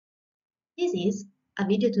This is a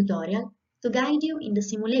video tutorial to guide you in the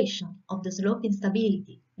simulation of the slope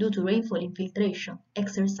instability due to rainfall infiltration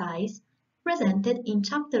exercise presented in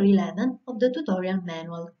Chapter 11 of the tutorial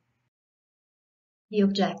manual. The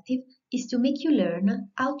objective is to make you learn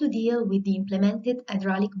how to deal with the implemented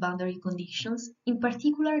hydraulic boundary conditions, in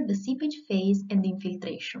particular the seepage phase and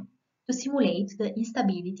infiltration, to simulate the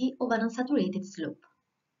instability of an unsaturated slope.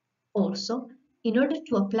 Also, in order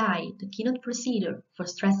to apply the keynote procedure for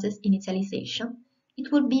stresses initialization,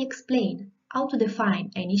 it will be explained how to define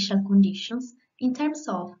initial conditions in terms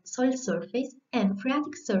of soil surface and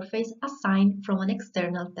phreatic surface assigned from an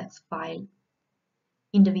external text file.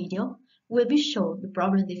 In the video, we'll be shown the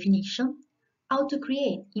problem definition, how to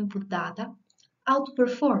create input data, how to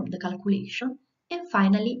perform the calculation, and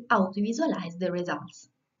finally how to visualize the results.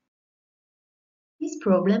 This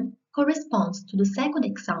problem corresponds to the second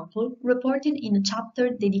example reported in a chapter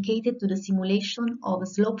dedicated to the simulation of a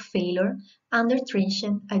slope failure under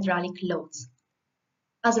transient hydraulic loads.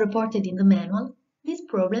 As reported in the manual, this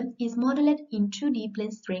problem is modeled in 2D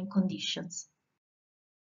plane strain conditions.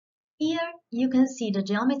 Here you can see the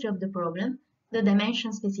geometry of the problem, the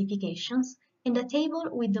dimension specifications, and a table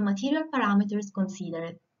with the material parameters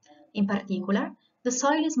considered. In particular, the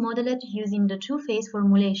soil is modeled using the two-phase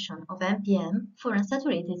formulation of MPM for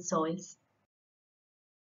unsaturated soils.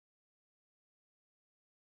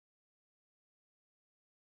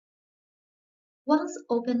 Once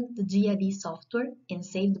opened the GIB software and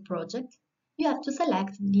saved the project, you have to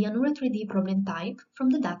select the Anura3D problem type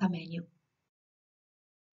from the data menu.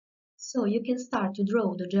 So you can start to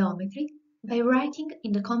draw the geometry by writing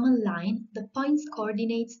in the command line the points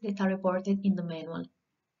coordinates that are reported in the manual.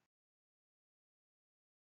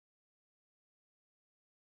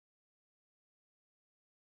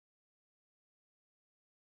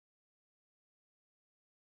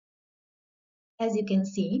 As you can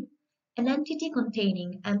see, an entity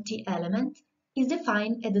containing empty element is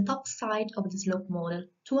defined at the top side of the slope model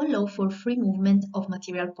to allow for free movement of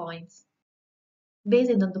material points. Based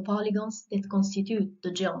on the polygons that constitute the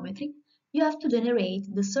geometry, you have to generate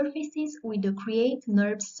the surfaces with the Create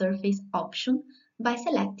NURBS Surface option by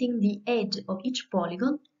selecting the edge of each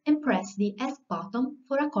polygon and press the S button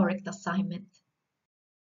for a correct assignment.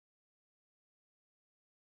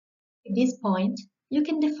 At this point, you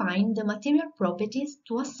can define the material properties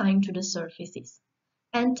to assign to the surfaces.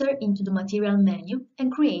 Enter into the material menu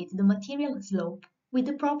and create the material slope with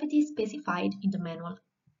the properties specified in the manual.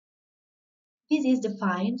 This is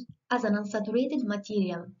defined as an unsaturated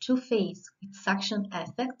material two-phase with suction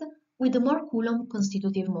effect with the more Coulomb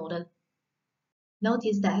constitutive model.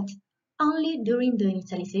 Notice that only during the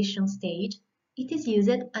initialization stage it is used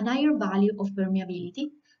a higher value of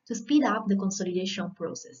permeability to speed up the consolidation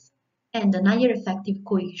process, and a higher effective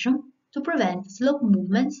cohesion to prevent slope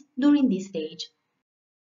movements during this stage.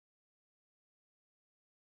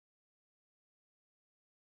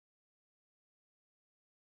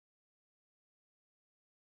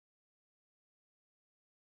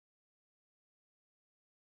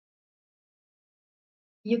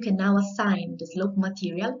 You can now assign the slope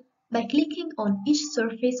material by clicking on each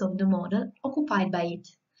surface of the model occupied by it,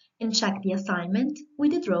 and check the assignment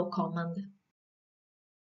with the Draw command.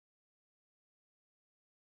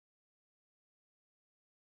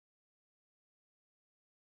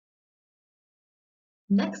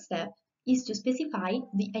 Next step is to specify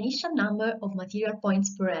the initial number of material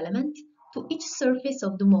points per element to each surface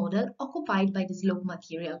of the model occupied by the slope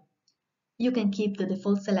material. You can keep the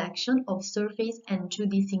default selection of surface and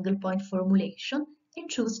 2D single point formulation and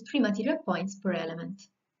choose 3 material points per element.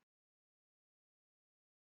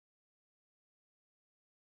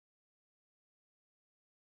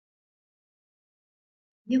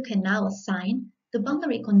 You can now assign the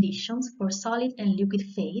boundary conditions for solid and liquid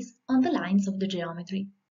phase on the lines of the geometry.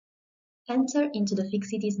 Enter into the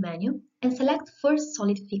Fixities menu and select first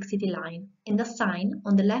solid fixity line and assign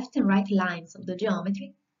on the left and right lines of the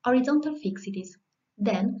geometry horizontal fixities.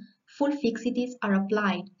 Then full fixities are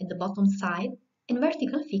applied at the bottom side and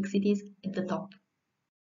vertical fixities at the top.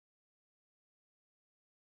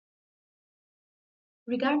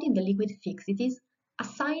 Regarding the liquid fixities,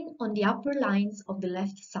 assign on the upper lines of the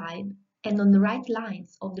left side and on the right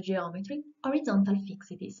lines of the geometry horizontal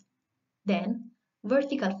fixities. Then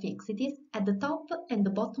vertical fixities at the top and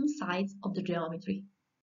the bottom sides of the geometry.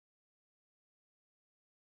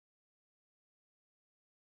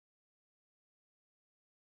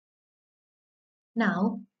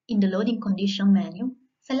 Now, in the loading condition menu,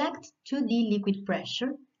 select 2D liquid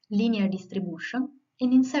pressure, linear distribution,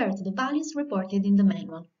 and insert the values reported in the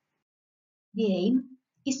manual. The aim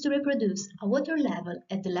is to reproduce a water level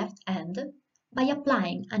at the left end by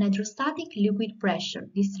applying an hydrostatic liquid pressure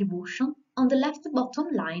distribution on the left bottom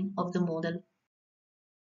line of the model.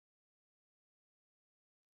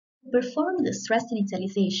 To perform the stress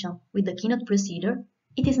initialization with the Keynote procedure,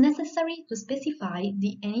 it is necessary to specify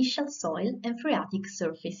the initial soil and phreatic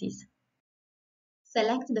surfaces.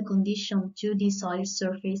 Select the condition 2D soil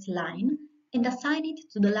surface line and assign it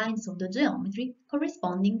to the lines of the geometry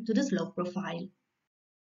corresponding to the slope profile.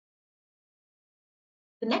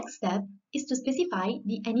 The next step is to specify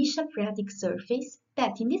the initial phreatic surface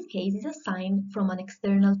that in this case is assigned from an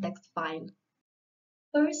external text file.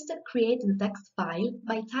 First, create the text file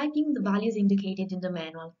by typing the values indicated in the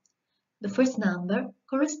manual. The first number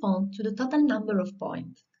corresponds to the total number of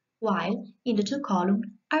points, while in the two columns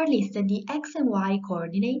are listed the x and y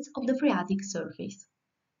coordinates of the phreatic surface.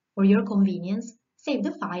 For your convenience, save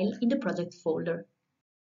the file in the project folder.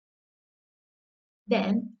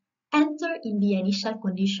 Then, enter in the Initial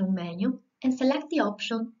Condition menu and select the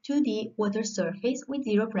option 2D Water Surface with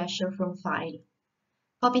Zero Pressure from File.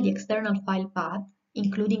 Copy the external file path,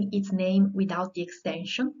 including its name without the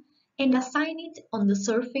extension, and assign it on the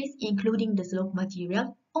surface including the slope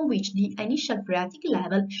material on which the initial phreatic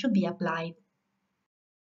level should be applied.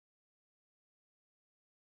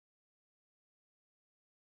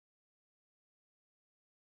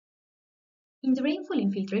 In the rainfall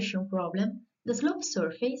infiltration problem, the slope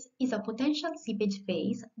surface is a potential seepage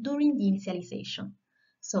phase during the initialization.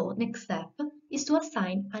 So, next step is to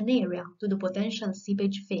assign an area to the potential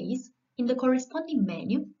seepage phase in the corresponding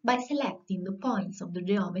menu by selecting the points of the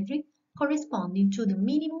geometry corresponding to the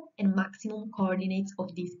minimum and maximum coordinates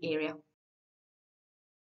of this area.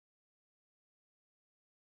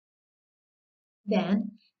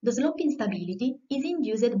 Then, the slope instability is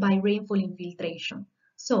induced by rainfall infiltration.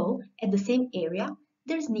 So, at the same area,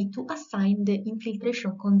 there's need to assign the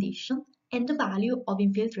infiltration condition and the value of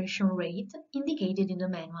infiltration rate indicated in the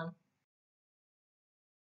manual.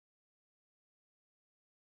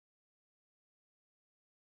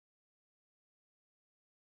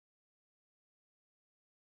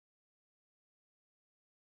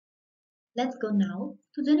 Let's go now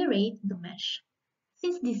to generate the mesh.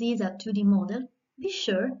 Since this is a 2D model, be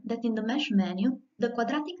sure that in the mesh menu, the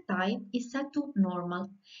quadratic type is set to normal,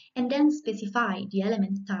 and then specify the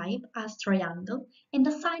element type as triangle and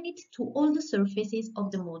assign it to all the surfaces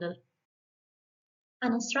of the model.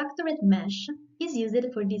 An unstructured mesh is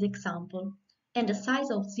used for this example, and a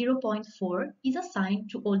size of 0.4 is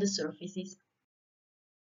assigned to all the surfaces.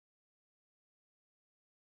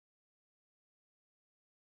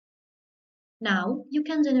 Now you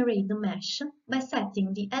can generate the mesh by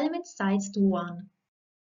setting the element size to 1.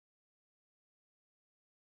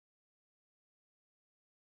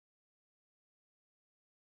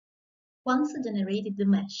 Once generated the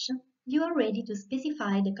mesh, you are ready to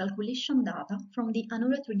specify the calculation data from the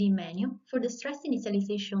Anura3D menu for the stress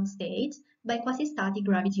initialization stage by quasi-static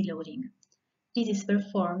gravity loading. This is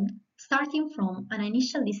performed starting from an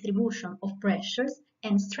initial distribution of pressures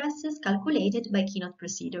and stresses calculated by Keynote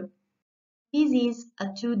procedure. This is a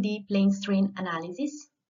 2D plane strain analysis.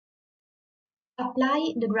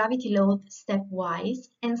 Apply the gravity load stepwise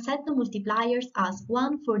and set the multipliers as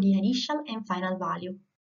 1 for the initial and final value.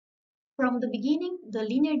 From the beginning, the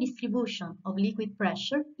linear distribution of liquid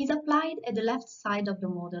pressure is applied at the left side of the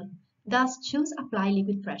model, thus choose Apply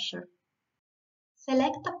Liquid Pressure.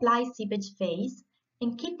 Select Apply Seepage Phase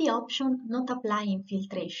and keep the option Not Apply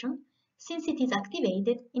Infiltration, since it is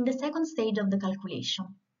activated in the second stage of the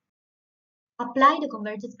calculation. Apply the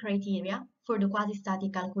convergence criteria for the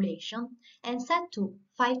quasi-static calculation and set to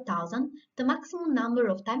 5000 the maximum number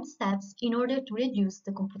of time steps in order to reduce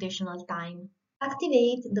the computational time.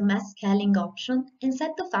 Activate the mass scaling option and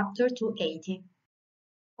set the factor to 80.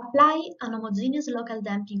 Apply an homogeneous local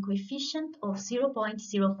damping coefficient of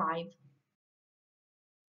 0.05.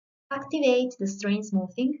 Activate the strain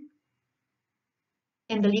smoothing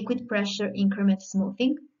and the liquid pressure increment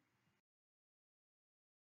smoothing.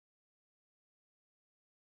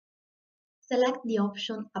 Select the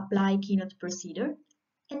option Apply Keynote Procedure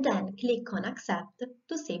and then click on Accept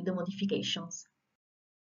to save the modifications.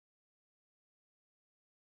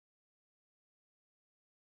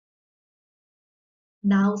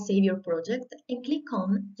 Now save your project and click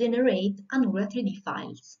on Generate Anura3D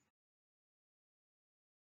files.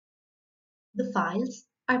 The files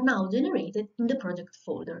are now generated in the project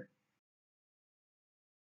folder.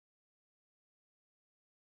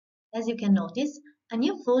 As you can notice, a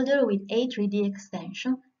new folder with A3D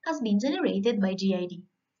extension has been generated by GID.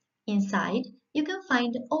 Inside, you can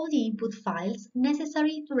find all the input files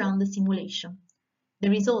necessary to run the simulation.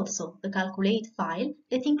 There is also the calculate file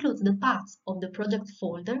that includes the paths of the project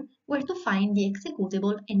folder where to find the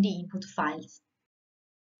executable and the input files.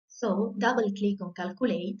 So double-click on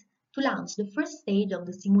calculate to launch the first stage of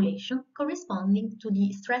the simulation corresponding to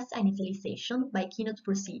the stress initialization by keynote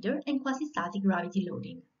procedure and quasi-static gravity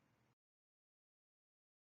loading.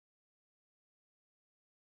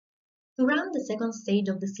 To run the second stage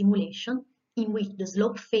of the simulation, in which the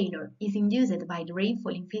slope failure is induced by the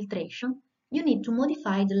rainfall infiltration, you need to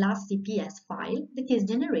modify the last CPS file that is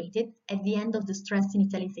generated at the end of the stress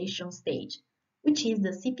initialization stage, which is the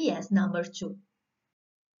CPS number 2.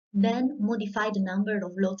 Then modify the number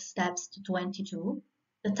of load steps to 22,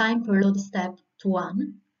 the time per load step to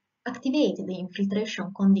 1, activate the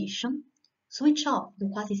infiltration condition, switch off the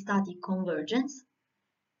quasi-static convergence,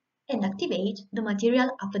 and activate the material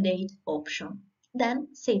update option. Then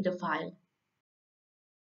save the file.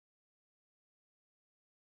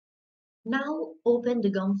 Now open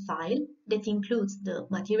the GOM file that includes the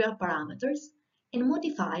material parameters and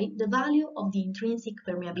modify the value of the intrinsic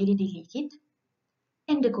permeability liquid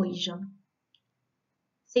and the cohesion.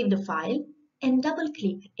 Save the file and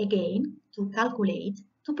double-click again to calculate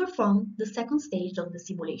to perform the second stage of the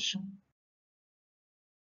simulation.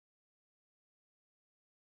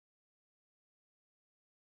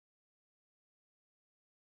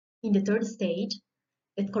 In the third stage,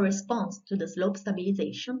 that corresponds to the slope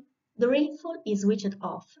stabilization, the rainfall is switched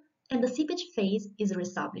off and the seepage phase is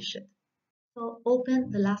reestablished. So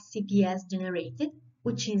open the last CPS generated,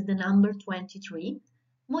 which is the number 23,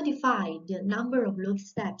 modify the number of load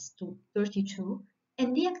steps to 32,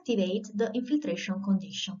 and deactivate the infiltration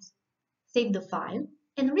conditions. Save the file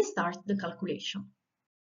and restart the calculation.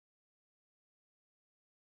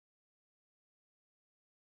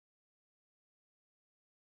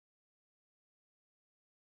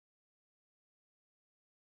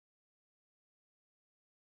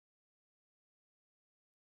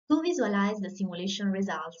 To visualize the simulation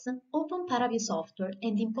results, open Paraview software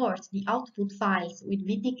and import the output files with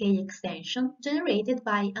VDK extension generated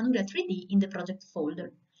by Anura3D in the project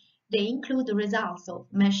folder. They include the results of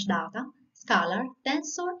mesh data, scalar,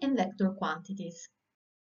 tensor, and vector quantities.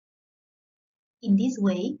 In this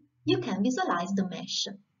way, you can visualize the mesh.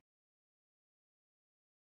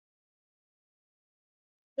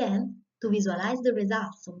 Then, to visualize the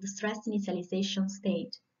results of the stress initialization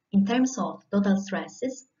stage in terms of total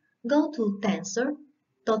stresses, go to Tensor,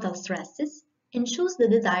 Total Stresses, and choose the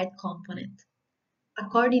desired component.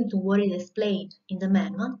 According to what is displayed in the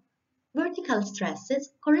manual, vertical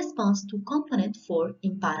stresses corresponds to component 4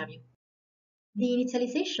 in Paraview. The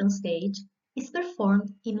initialization stage is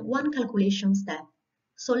performed in one calculation step,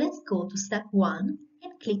 so let's go to step 1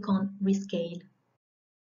 and click on Rescale.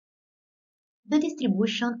 The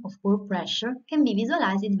distribution of pore pressure can be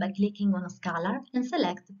visualized by clicking on a scalar and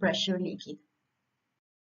select Pressure Liquid.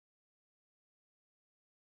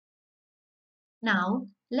 Now,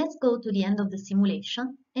 let's go to the end of the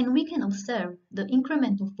simulation and we can observe the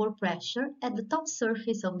increment of pore pressure at the top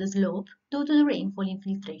surface of the slope due to the rainfall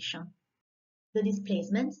infiltration. The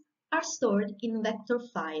displacements are stored in vector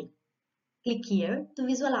file. Click here to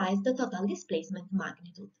visualize the total displacement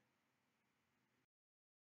magnitude.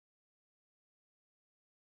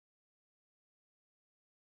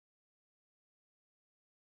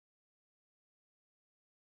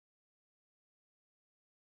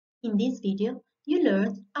 In this video, you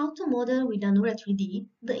learned how to model with Anura3D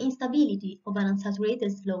the instability of an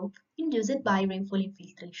unsaturated slope induced by rainfall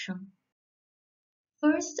infiltration.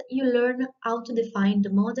 First, you learn how to define the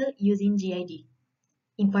model using GID.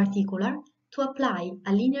 In particular, to apply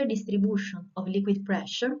a linear distribution of liquid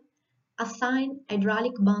pressure, assign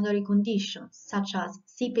hydraulic boundary conditions such as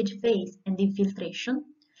seepage phase and infiltration,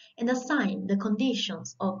 and assign the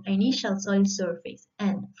conditions of initial soil surface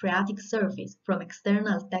and phreatic surface from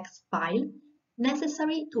external text file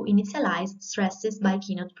necessary to initialize stresses by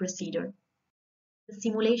keynote procedure. The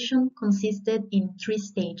simulation consisted in 3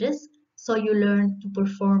 stages, so you learn to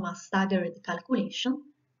perform a staggered calculation,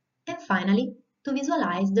 and finally, to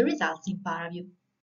visualize the results in Paraview.